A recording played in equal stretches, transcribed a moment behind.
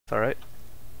Alright.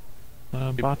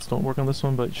 Bots don't work on this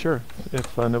one, but sure.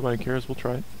 If nobody cares, we'll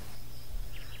try it.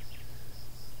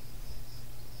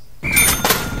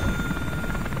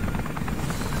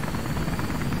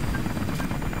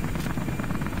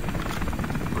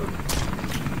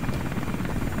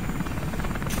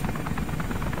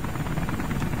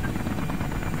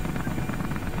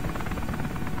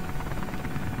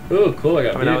 Ooh, cool, I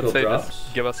got I would vehicle say drops.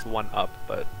 just give us one up,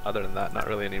 but other than that, not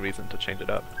really any reason to change it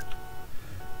up.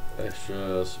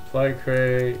 Extra supply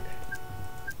crate.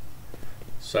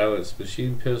 Silenced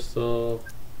machine pistol.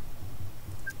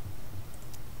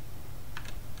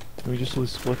 Can we just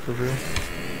lose split for real?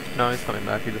 No, he's coming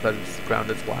back. He just has his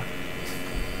grounded black.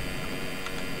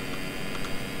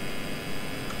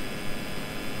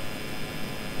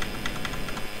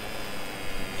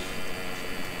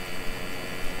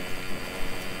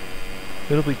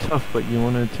 It'll be tough, but you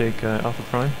want to take Alpha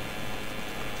Prime?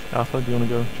 Alpha, do you want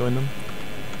to go join them?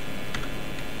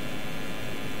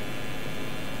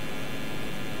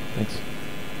 Thanks.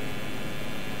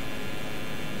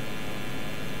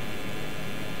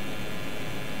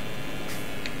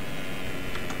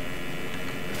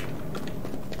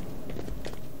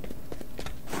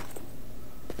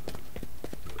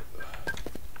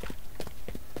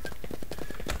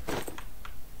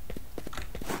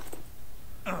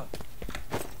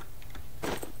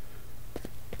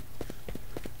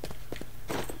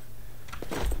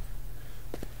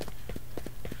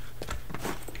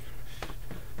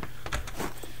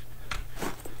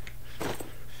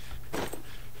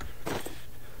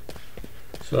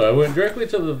 So I went directly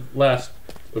to the last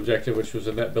objective, which was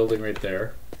in that building right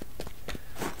there.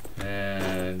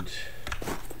 And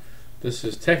this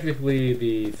is technically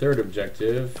the third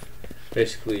objective.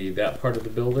 Basically that part of the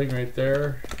building right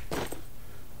there.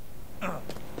 Yeah,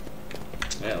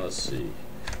 let's see.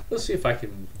 Let's see if I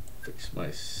can fix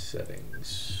my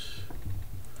settings.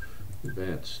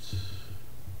 Advanced.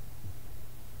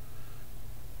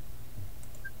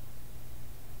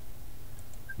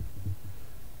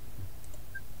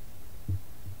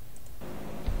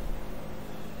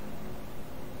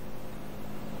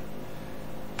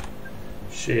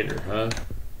 Shader, huh?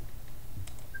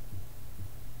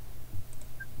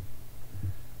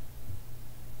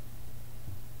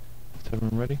 Is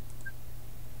everyone ready?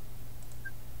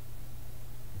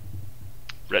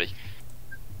 Ready.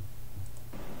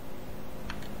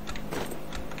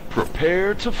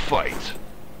 Prepare to fight.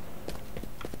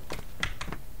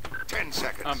 10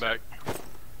 seconds. I'm back.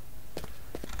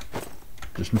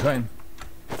 Just in time.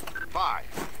 5,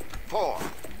 4,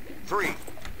 3,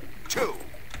 2,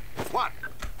 1.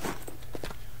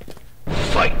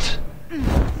 Fight.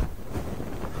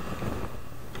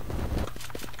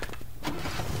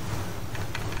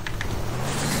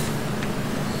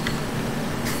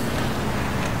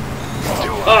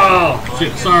 Oh,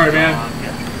 shit, sorry, man.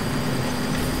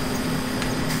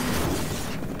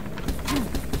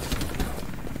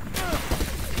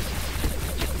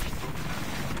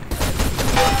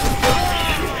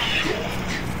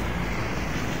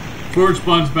 Forward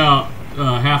spawn's about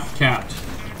half capped.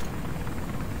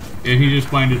 And he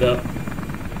just winded up.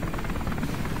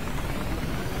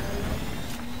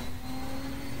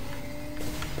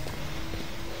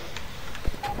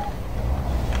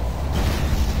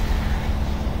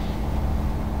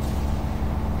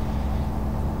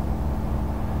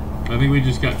 I think we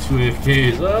just got 2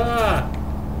 AFKs. Ah!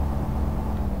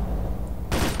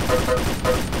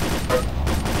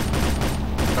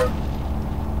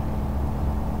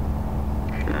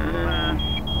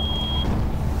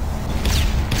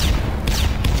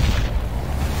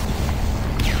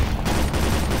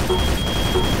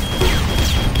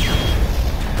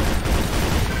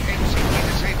 MCP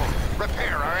disabled.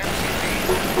 Repair our MCP.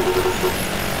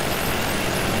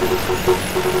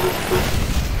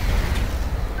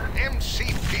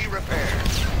 MCP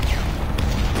repaired.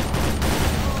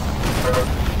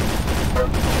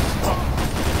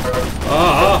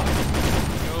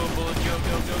 Go, bullet, go.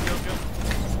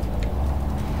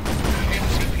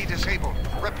 MCP disabled.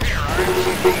 Repair our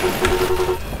MCP.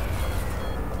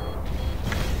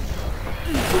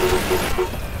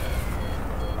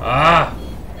 Ah!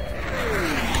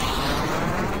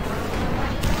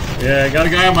 Yeah, I got a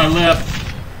guy on my left.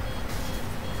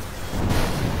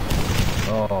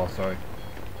 Oh, sorry.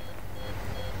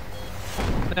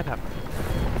 That happened.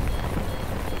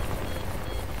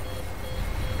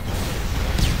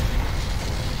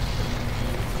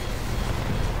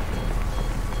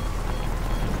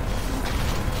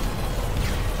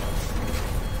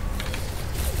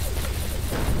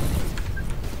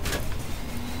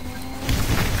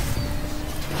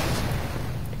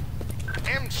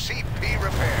 MCP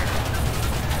repair.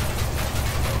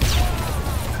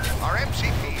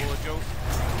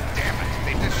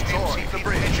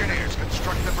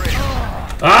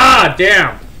 God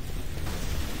damn!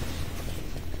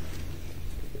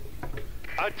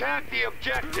 Attack the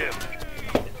objective.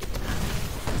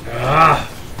 Ah!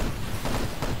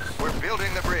 We're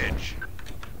building the bridge.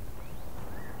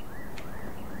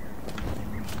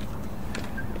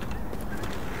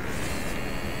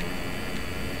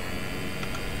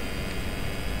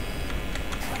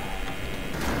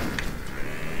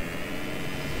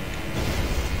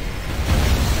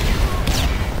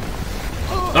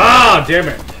 Ah, damn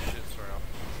it! Shit, sorry.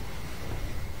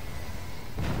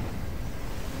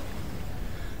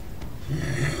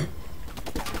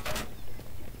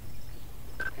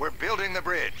 We're building the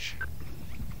bridge.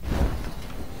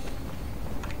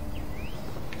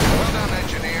 Well done,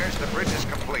 engineers. The bridge is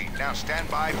complete. Now stand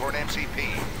by for an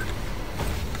MCP.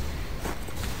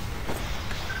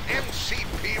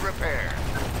 MCP repair.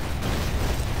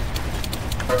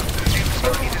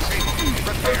 MCP disabled.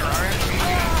 Repair our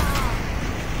MCP.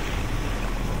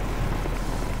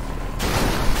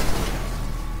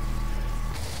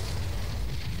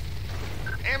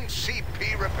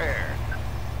 MCP repair.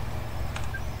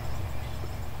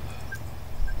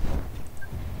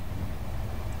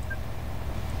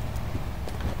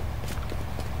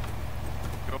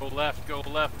 Go left, go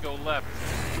left, go left.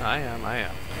 I am.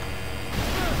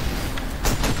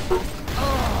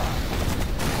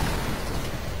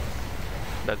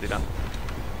 Busy done.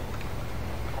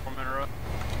 Corman row.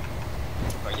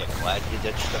 Are you glad you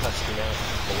ditched the Husky now?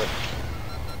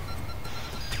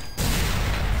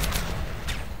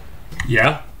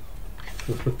 Yeah?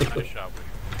 Nice shot.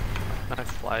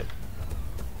 Nice flight.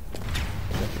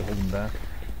 Have to hold him back.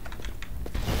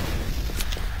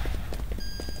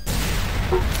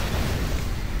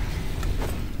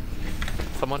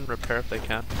 Someone repair if they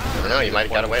can. I don't know, you might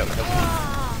have got away with it.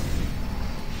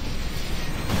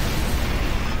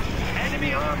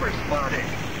 Enemy armor spotted.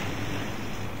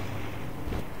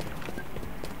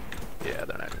 Yeah,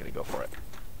 they're not even gonna go for it.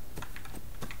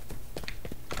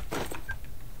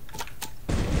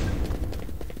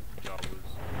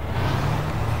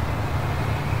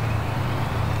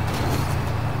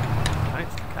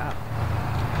 Nice cap.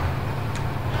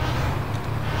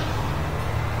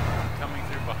 Coming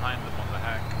through behind them on the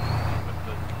hack with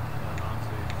the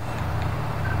non-safe.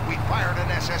 We fired an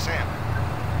SSM.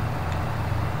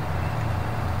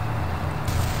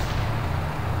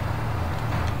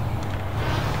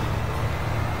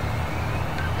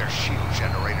 Their shield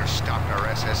generator stopped our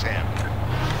SSM.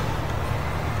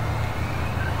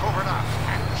 Covert ops,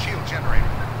 hack the shield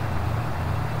generator.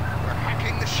 We're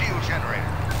hacking the shield generator.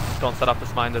 Don't set off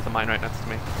this mine. There's a mine right next to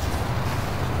me.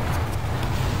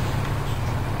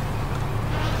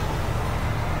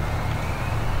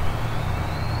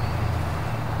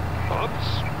 Oops.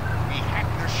 We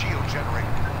hacked their shield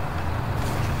generator.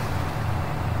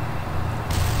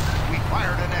 We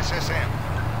fired an SSM.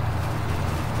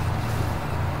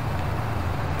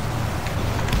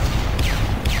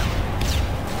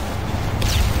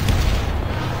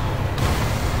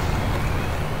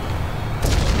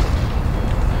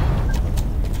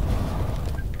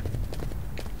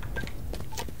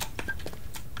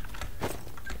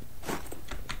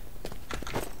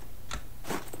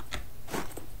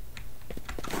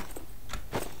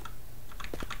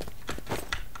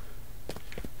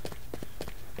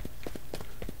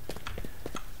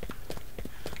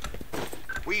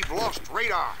 We've lost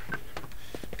radar.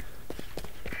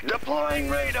 Deploying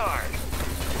radar.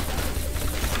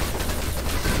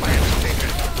 Lance taken.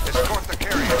 Escort the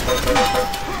carrier.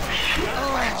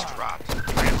 Lance dropped.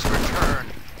 Lance return.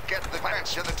 Get the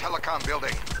Lance to the telecom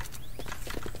building.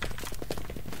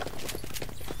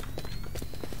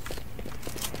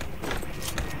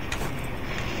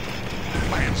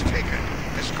 Lance taken.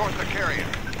 Escort the carrier.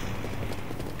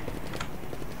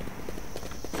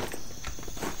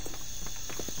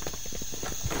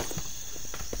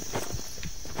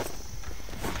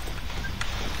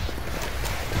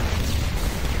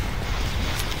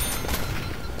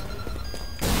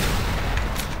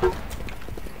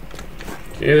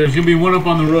 Okay, there's gonna be one up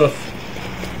on the roof.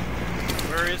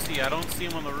 Where is he? I don't see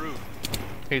him on the roof.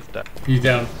 He's dead. He's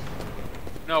down.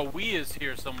 No, we is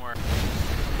here somewhere.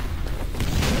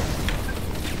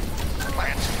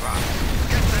 Lance dropped.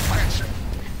 Get the Lance.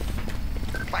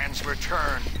 Lance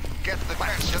return. Get the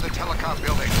Lance to the telecom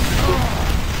building.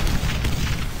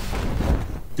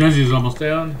 Desi's almost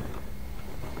down.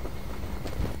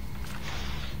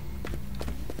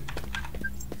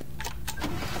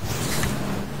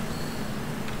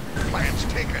 Lance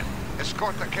taken.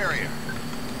 Escort the carrier.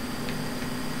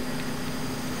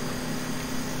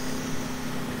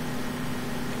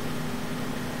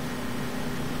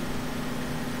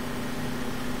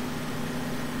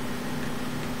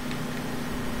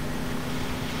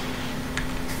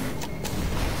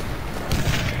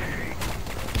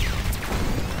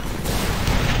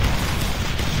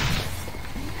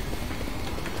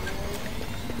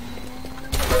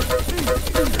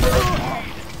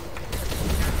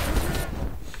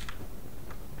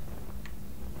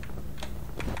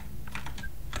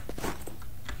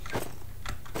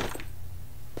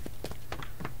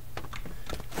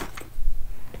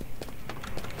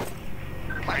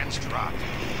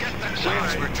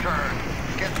 Plans returned.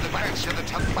 Get the plans to the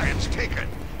plans taken.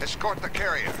 Escort the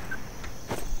carrier.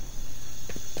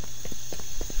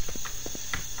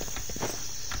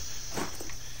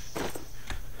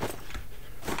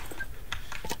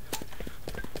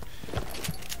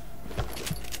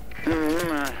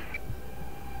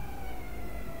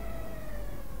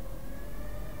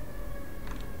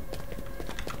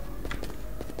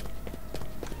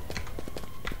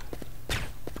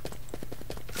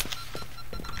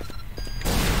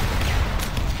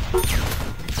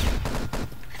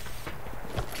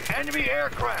 Enemy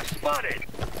aircraft spotted!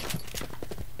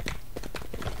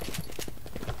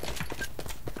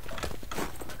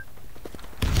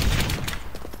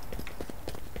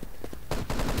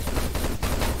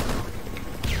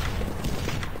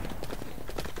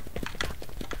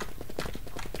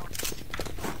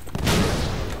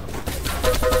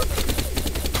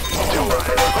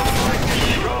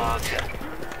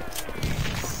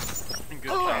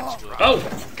 Oh!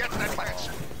 Get the plans.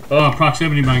 Oh,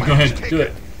 proximity mine. Go ahead. Do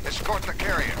it. Escort the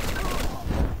carrier.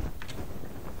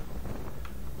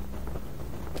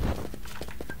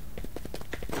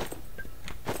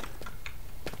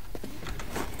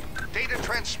 Data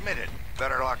transmitted.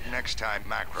 Better luck next time,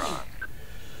 Macron.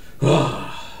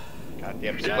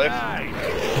 Goddamn split.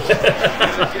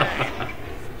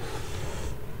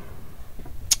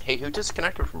 Hey, who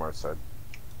disconnected from our side?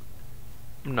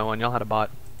 No one. Y'all had a bot.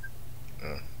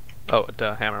 Mm. Oh,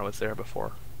 the hammer was there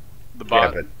before. The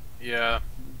bot. Yeah, Yeah.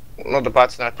 but no, the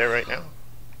bot's not there right now.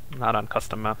 Not on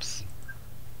custom maps.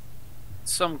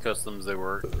 Some customs they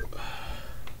work.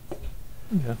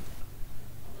 Yeah.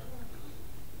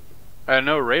 I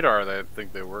know radar. They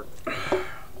think they work.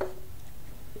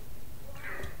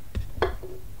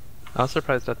 I was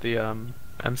surprised at the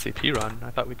MCP run. I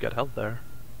thought we'd get held there.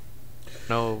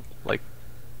 No, like,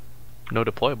 no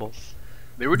deployables.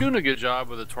 They were doing a good job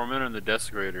with the Tormentor and the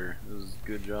Desecrator. It was a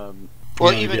good job.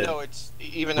 Well, Yeah, we even did. though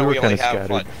We we were only kinda have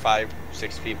what scattered.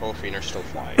 5-6 people, Feener's still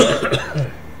flying.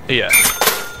 Yeah.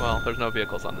 Well, there's no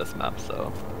vehicles on this map,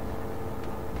 so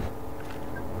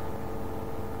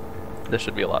this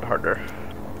should be a lot harder.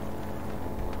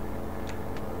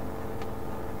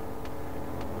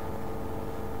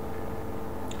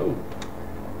 Oh.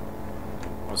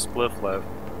 A spliff left.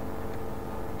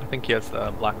 I think he has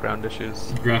background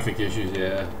issues. Graphic issues,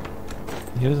 yeah.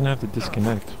 He doesn't have to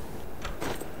disconnect.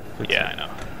 Yeah, I know.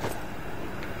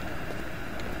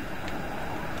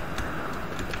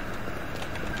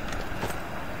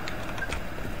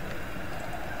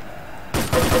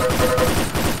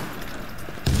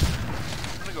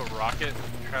 I'm gonna go rocket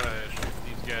and try to shoot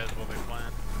these guys while they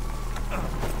plant.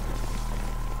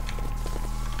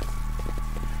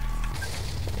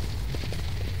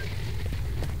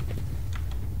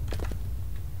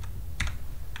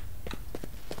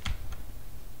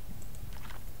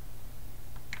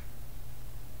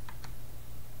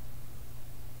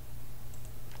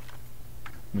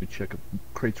 Let me check if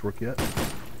crates work yet.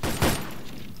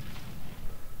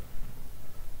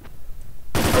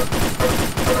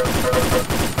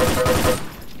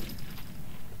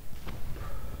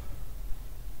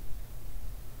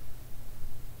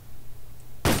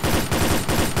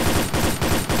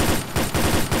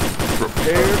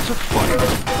 Prepare to fight.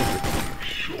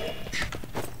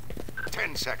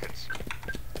 10 seconds.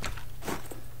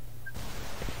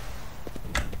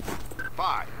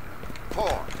 5,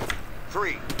 4,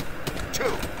 3, 2,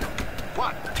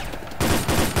 1.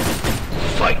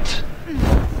 Fight!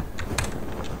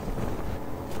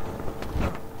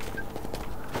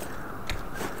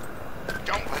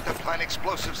 Don't let them plant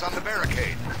explosives on the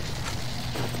barricade.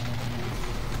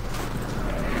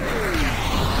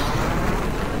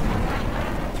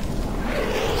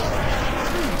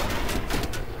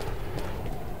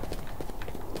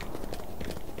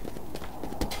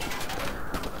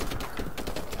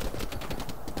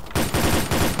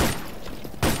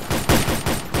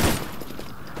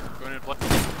 Going into play.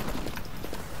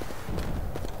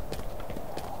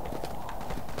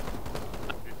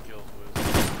 Good kills, Wiz.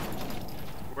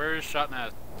 Where is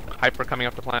Shotnaz? Hyper coming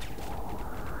up the plant.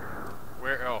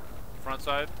 Where? Oh, front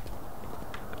side.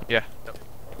 Yeah. Yep.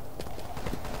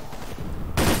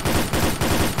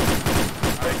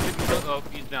 Alright, good kill. Oh,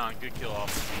 he's down. Good kill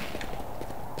off.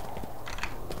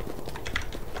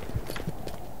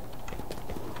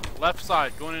 Left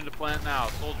side, going into plant now.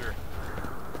 Soldier.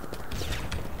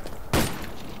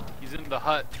 He's in the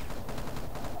hut.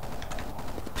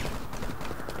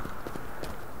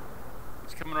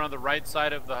 He's coming around the right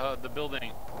side of the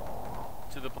building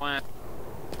to the plant.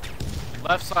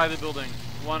 Left side of the building.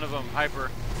 One of them,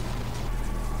 Hyper.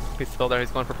 He's still there.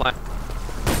 He's going for plant.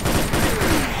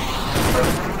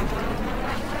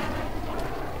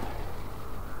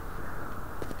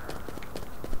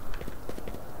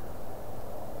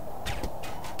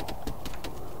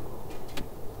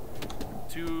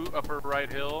 upper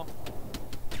right hill.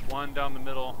 One down the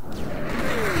middle.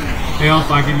 Hey,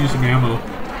 Alpha, I can use some ammo.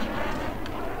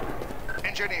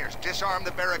 Engineers, disarm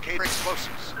the barricade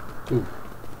explosives. Ooh.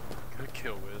 Good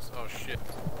kill, Wiz. Oh shit.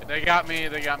 They got me.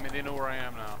 They got me. They know where I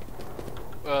am now.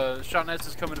 Shotnets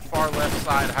is coming far left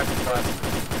side. Hyperblast.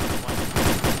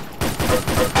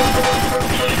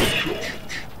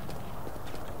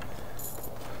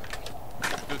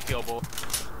 Good kill, Bull.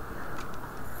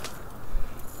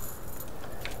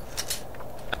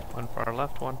 One far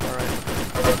left, one far right.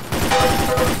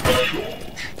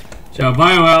 Ciao,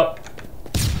 bio out.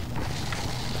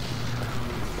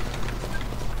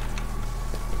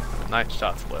 Nice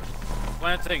shot split.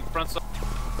 Planting, front side.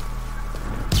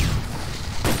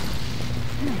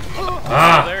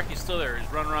 Ah! Still there? He's still there.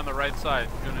 He's running around the right side.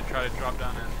 He's gonna try to drop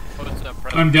down in. What's up,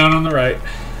 Predator? I'm down on the right.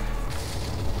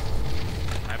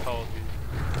 My apologies.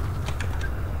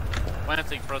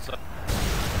 Planting, front side.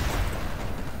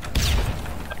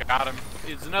 I got him.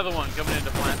 There's another one coming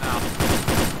into plant now.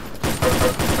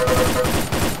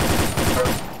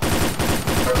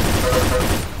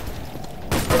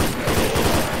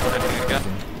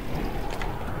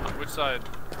 On which side?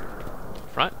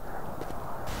 Front?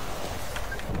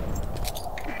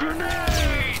 Grenade!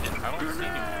 I don't see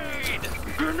anyone.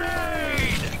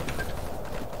 Grenade!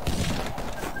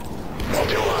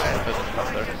 Doesn't come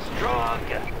there.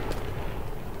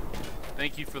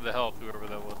 Thank you for the help, whoever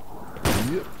that was.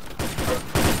 Yep.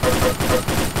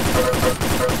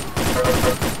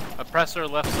 Oppressor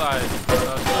left side.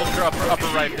 Soldier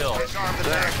upper right hill. Disarm the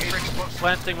barricade explosives.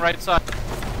 Planting right side.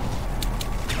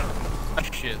 Ah,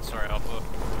 shit, sorry, Alpha.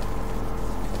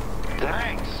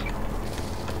 Thanks.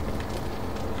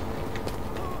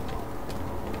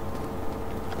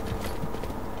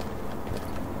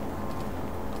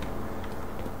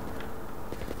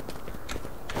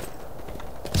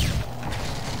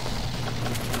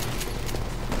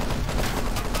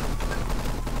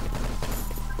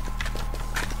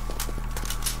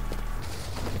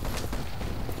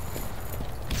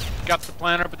 Got the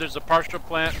planter, but there's a partial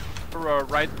plant for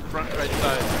front right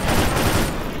side.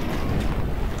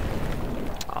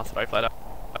 Oh, sorry, flat out.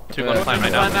 Two going to climb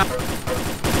right now.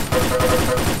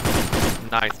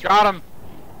 Nice. Got him!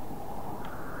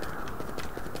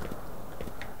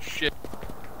 Shit.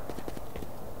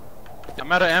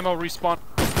 I'm out of ammo respawn.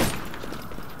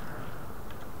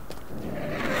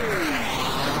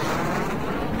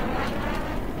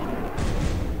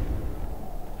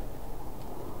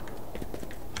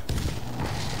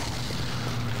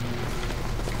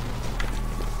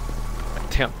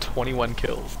 Damn, 21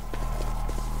 kills.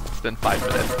 It's been 5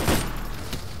 minutes.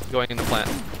 Going in the plant.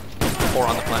 4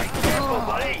 on the plant.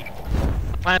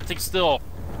 Planting still.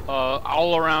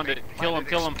 All around it. Kill him,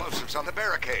 kill him. Explosives on the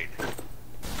barricade.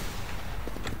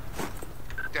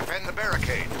 Defend the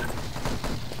barricade.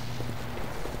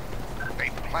 They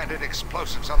planted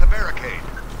explosives on the barricade.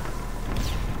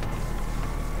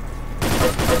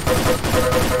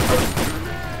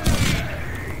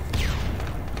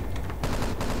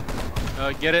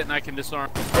 Get it and I can disarm.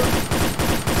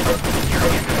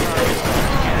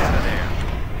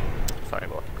 Sorry,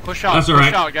 boy. Push out, That's all push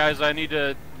right. out, guys. I need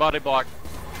to body block.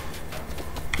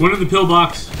 One in the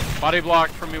pillbox. Body block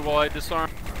for me while I disarm.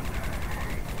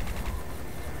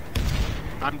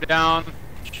 I'm down.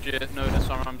 Shit, no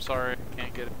disarm. I'm sorry.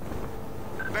 Can't get it.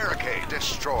 Barricade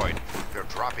destroyed. They're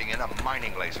dropping in a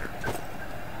mining laser.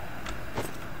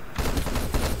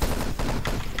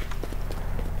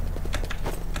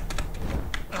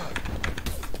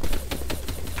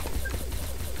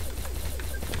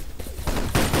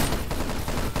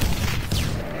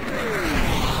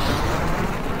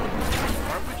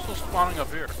 Why are we still spawning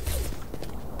up here?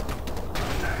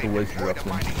 They laser deployed a drops in.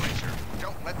 mining laser.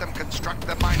 Don't let them construct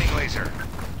the mining laser.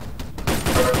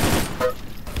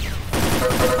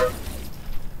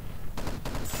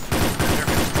 They're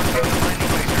constructing the mining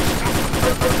laser. Stop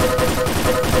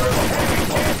them.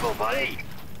 Careful, buddy.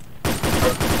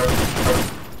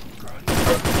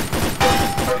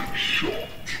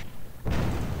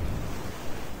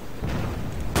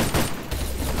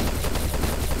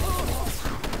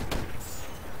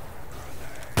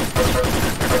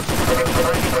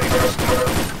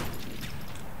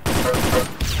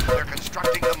 They're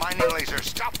constructing the mining laser.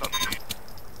 Stop them.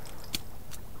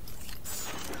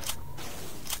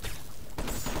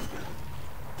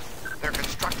 They're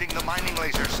constructing the mining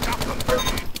laser. Stop them.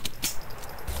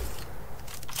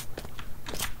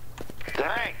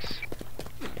 Thanks.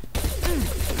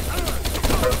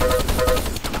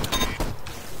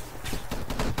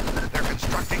 They're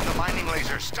constructing the mining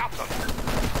laser. Stop them.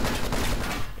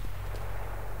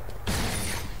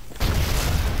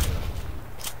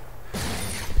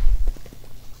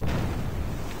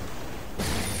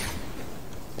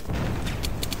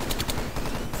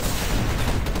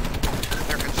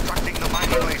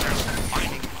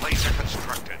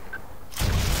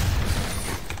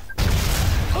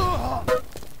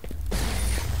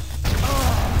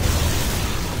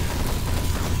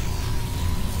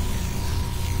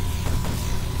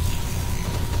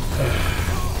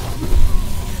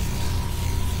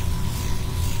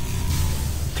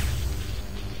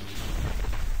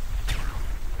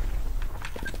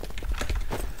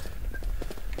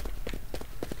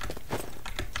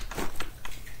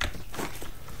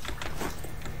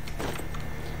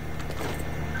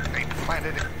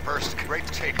 planted. First crate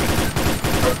taken.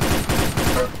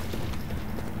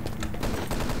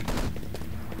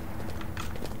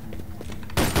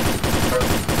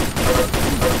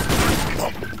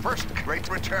 First crate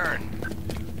returned.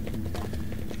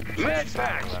 Med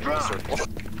packs drop.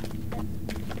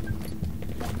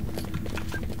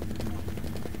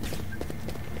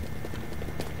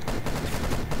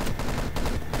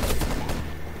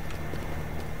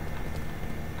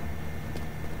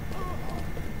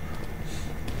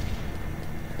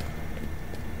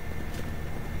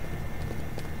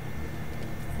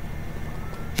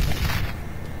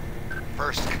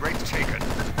 First crate taken.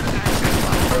 Access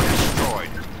line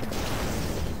destroyed.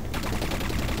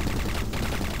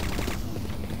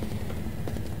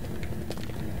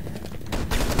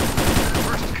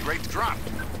 First crate dropped.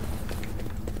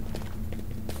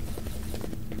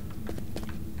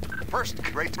 First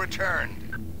crate returned.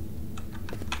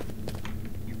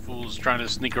 You fools trying to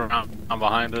sneak around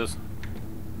behind us.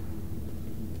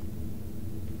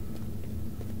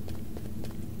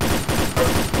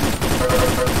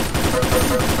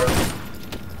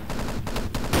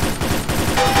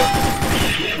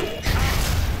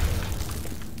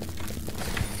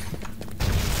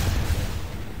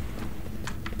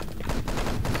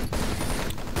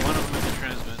 One of them in the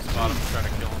transmit spot him, try to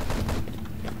kill him.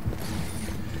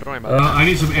 Don't worry about that. I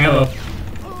need some ammo.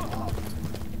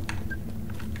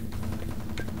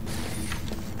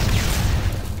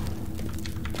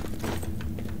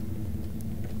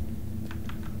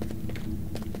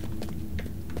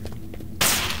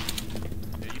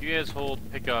 Yeah, you guys hold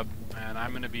pickup, and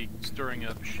I'm gonna be stirring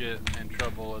up shit and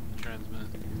trouble at the transmit.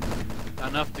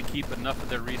 Enough to keep enough of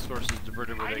their resources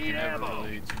diverted where they can never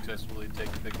really successfully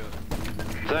take the pickup.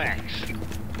 Thanks.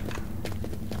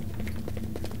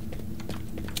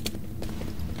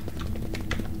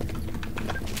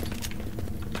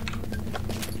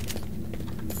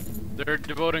 They're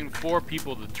devoting 4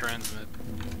 people to the transmit.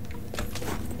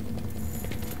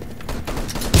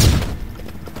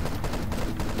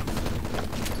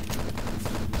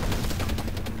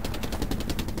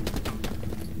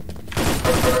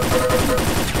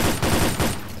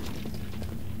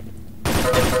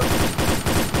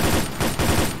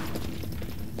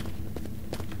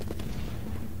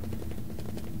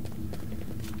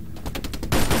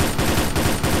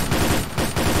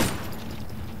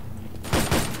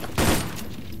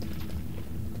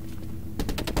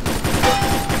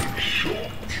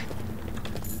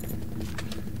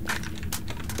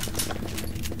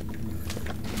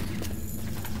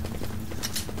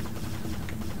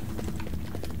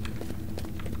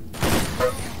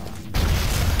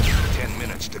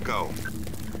 To go.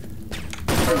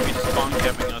 He's spawn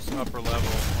capping us upper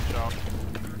level. Watch out.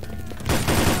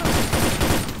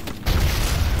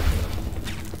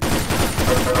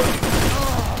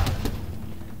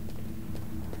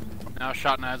 Now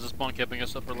shot Nads is spawn capping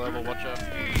us upper level. Watch out.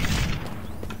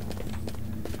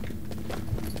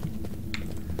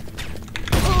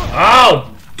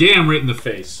 Ow! Damn, right in the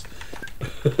face.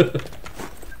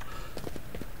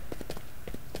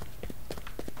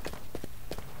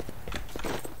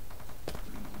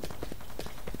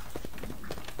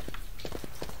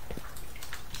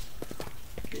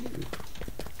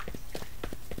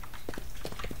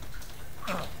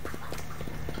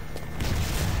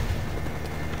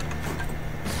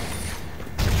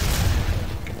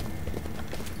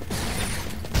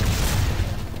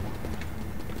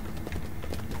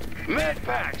 Med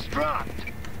packs dropped.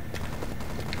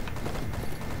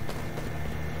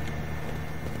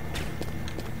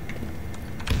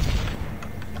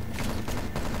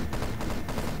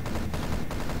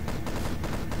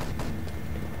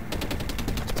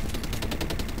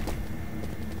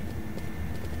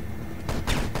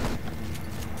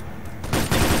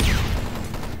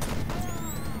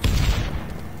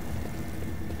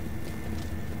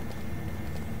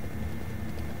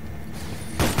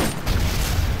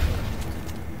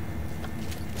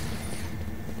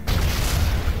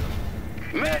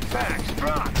 Med packs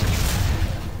dropped.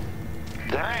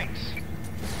 Thanks.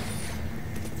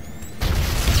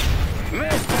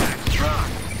 Med packs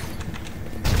dropped.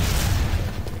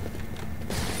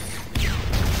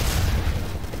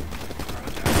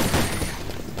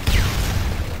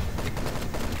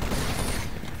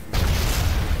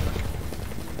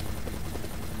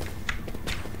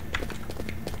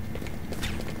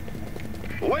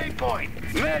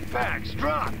 Waypoint. Med packs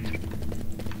dropped.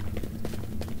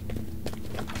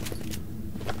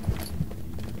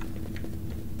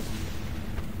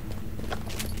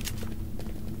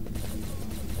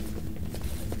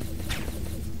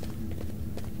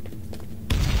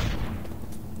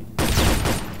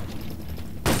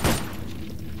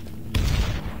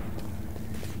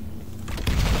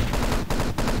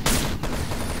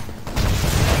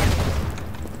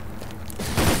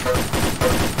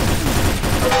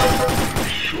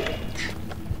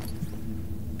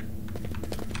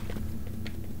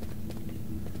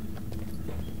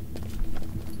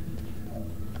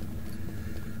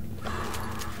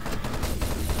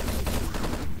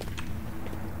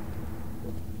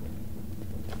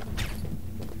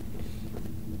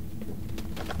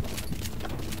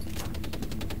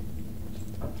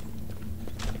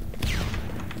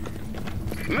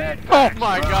 Oh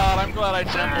my god, I'm glad I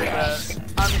demoed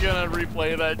that. I'm gonna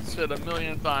replay that shit a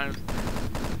million times.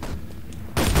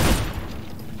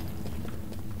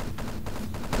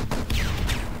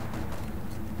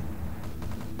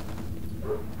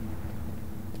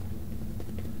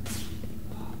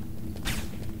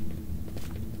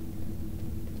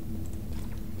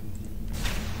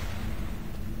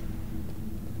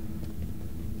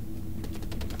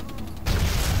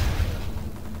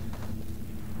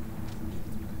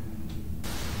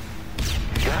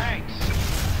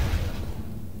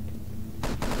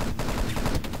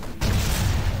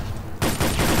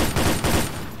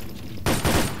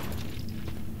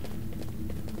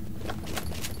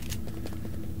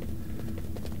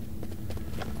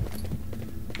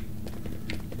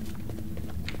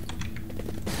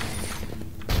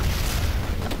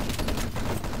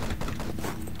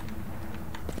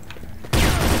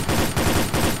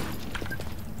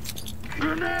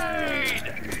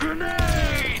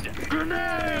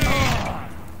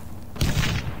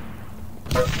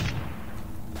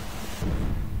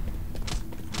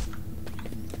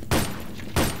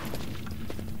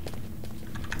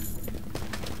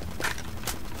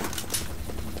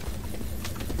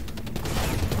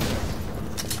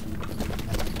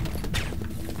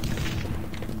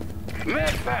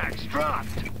 Medpacks dropped.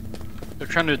 They're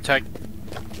trying to attack.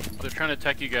 They're trying to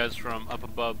attack you guys from up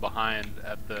above, behind,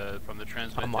 from the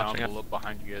transmit I'm down watching it. below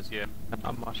behind you guys. Yeah,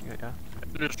 I'm watching it, yeah.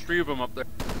 there's 3 of them up there.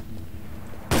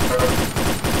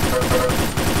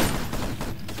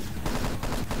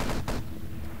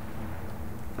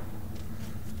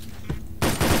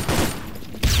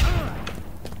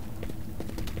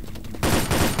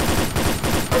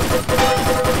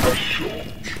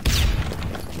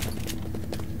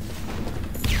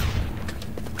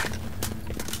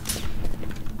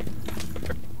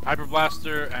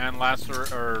 Hyperblaster and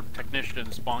Lasser or Technician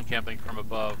spawn camping from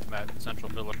above that central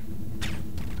pillar.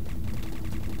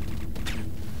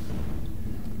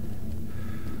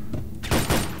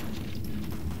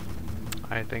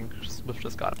 I think Swift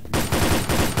just got it. 5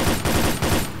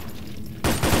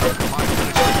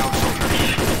 minutes to go, soldier.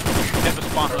 They have a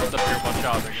spawn host up here, watch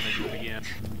out, they're gonna do it again.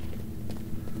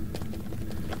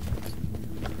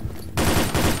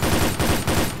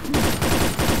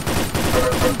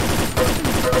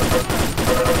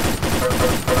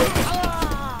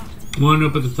 One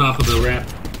up at the top of the ramp.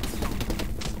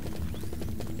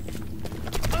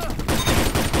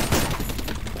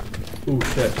 Ooh,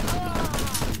 shit.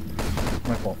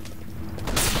 My fault.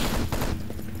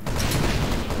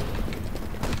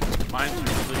 Mines are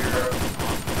clear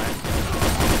on the back.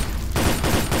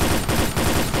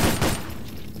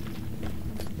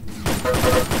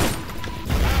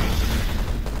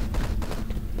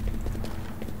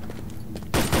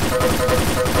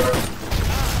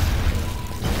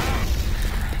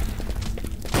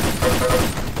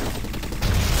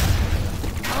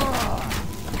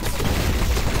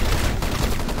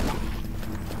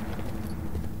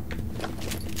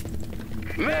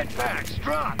 Medpacks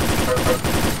dropped.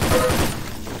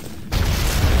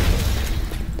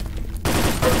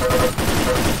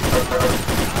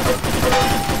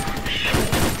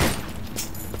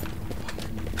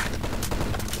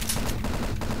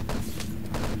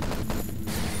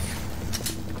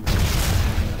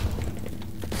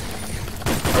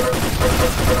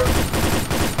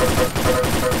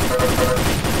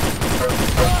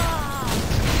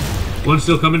 One's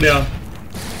still coming down.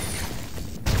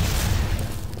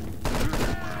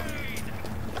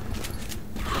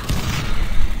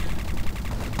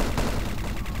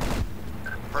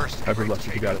 Hyper left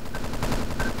if you got it.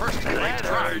 First rate's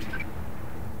dropped.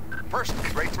 First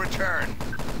rate's return.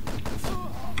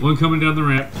 One coming down the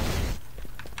ramp.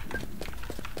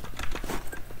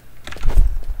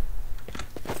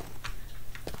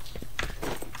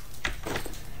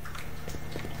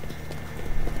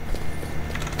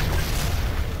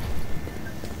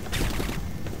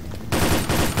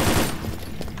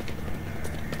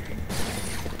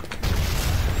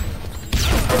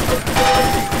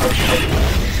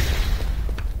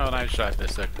 Oh, nice shot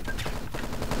this second.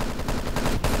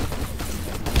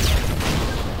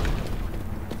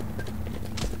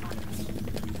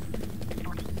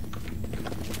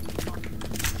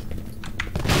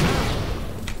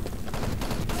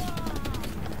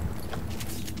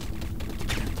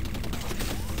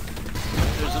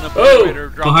 There's an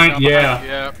obliterator dropping behind- down yeah. behind you.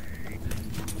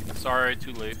 Yeah. Sorry,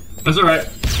 too late. That's alright.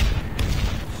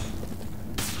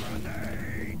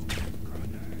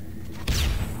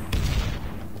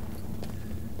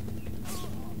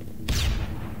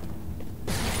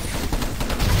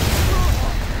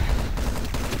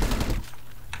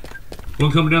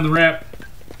 One coming down the ramp.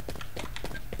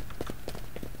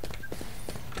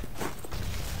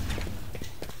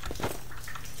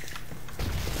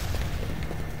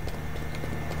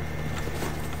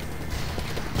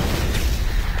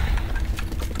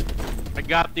 I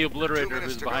got the 2 obliterator minutes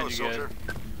who's to behind go, you soldier.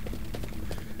 guys.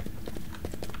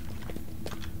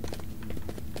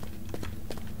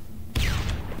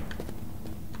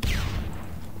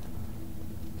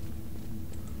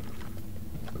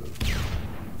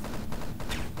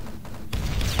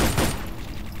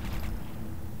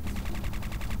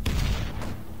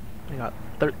 I got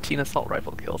 13 assault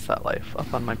rifle kills that life,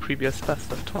 up on my previous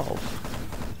best of 12.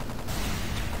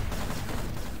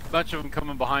 Bunch of them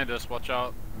coming behind us. Watch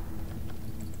out.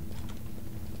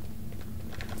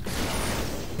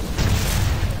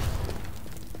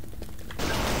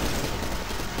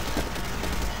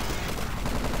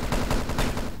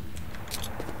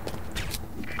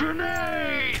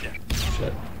 Grenade!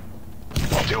 Shit.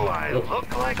 Do I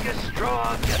look like a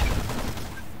strong?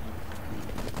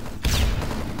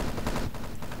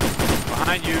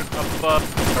 Behind you, up above.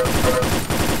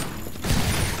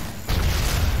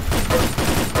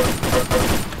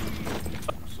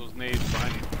 So those nades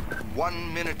behind you.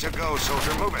 1 minute to go,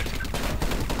 soldier. Move it.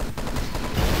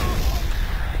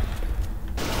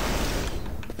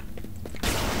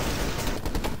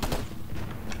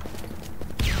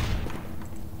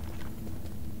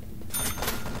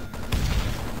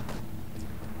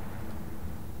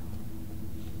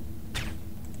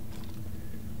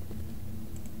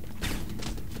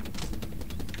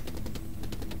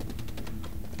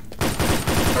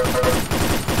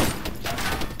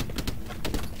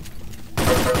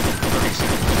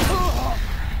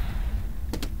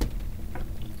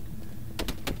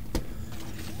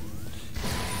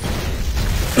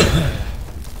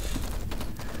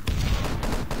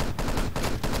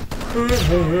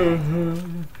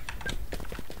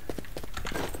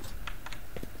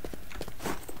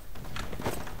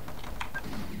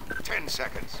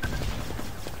 Seconds.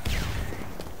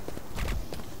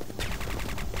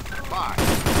 5,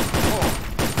 4,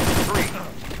 3,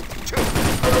 2,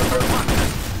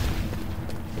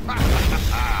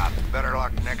 1. Better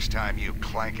luck next time, you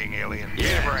clanking alien.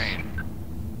 Yes. Brain.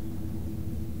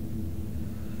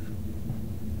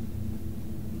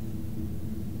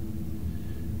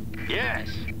 Yes.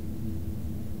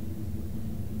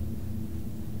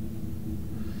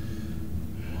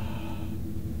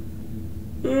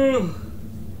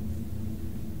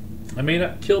 I may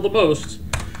not kill the most,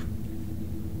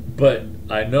 but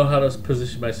I know how to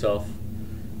position myself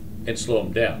and slow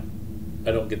them down.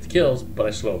 I don't get the kills, but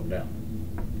I slow them down,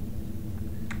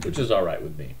 which is alright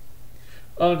with me.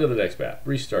 On to the next map.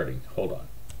 Restarting. Hold on.